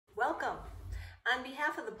On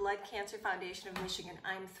behalf of the Blood Cancer Foundation of Michigan,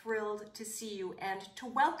 I'm thrilled to see you and to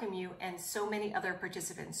welcome you and so many other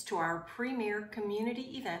participants to our premier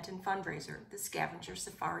community event and fundraiser, the Scavenger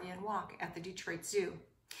Safari Walk at the Detroit Zoo.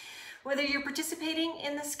 Whether you're participating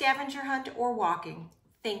in the scavenger hunt or walking,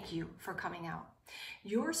 thank you for coming out.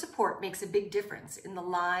 Your support makes a big difference in the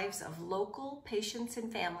lives of local patients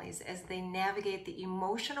and families as they navigate the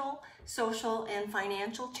emotional, social, and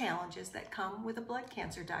financial challenges that come with a blood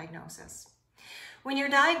cancer diagnosis. When you're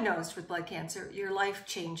diagnosed with blood cancer, your life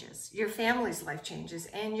changes, your family's life changes,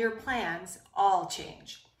 and your plans all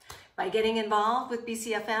change. By getting involved with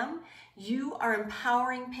BCFM, you are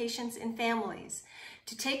empowering patients and families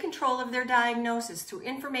to take control of their diagnosis through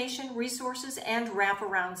information, resources, and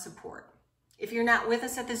wraparound support. If you're not with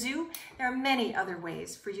us at the zoo, there are many other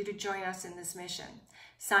ways for you to join us in this mission.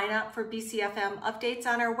 Sign up for BCFM updates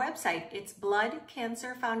on our website. It's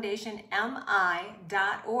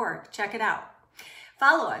bloodcancerfoundationmi.org. Check it out.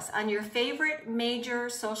 Follow us on your favorite major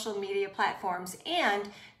social media platforms, and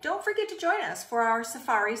don't forget to join us for our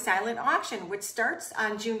Safari Silent Auction, which starts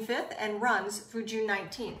on June 5th and runs through June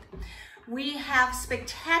 19th. We have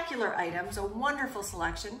spectacular items, a wonderful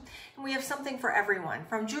selection, and we have something for everyone,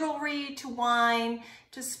 from jewelry to wine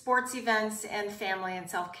to sports events and family and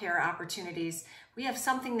self-care opportunities. We have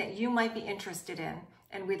something that you might be interested in,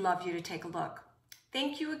 and we'd love you to take a look.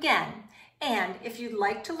 Thank you again. And if you'd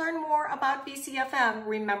like to learn more about BCFM,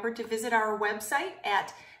 remember to visit our website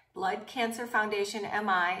at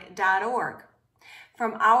bloodcancerfoundationmi.org.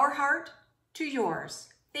 From our heart to yours,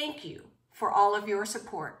 thank you for all of your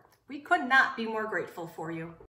support. We could not be more grateful for you.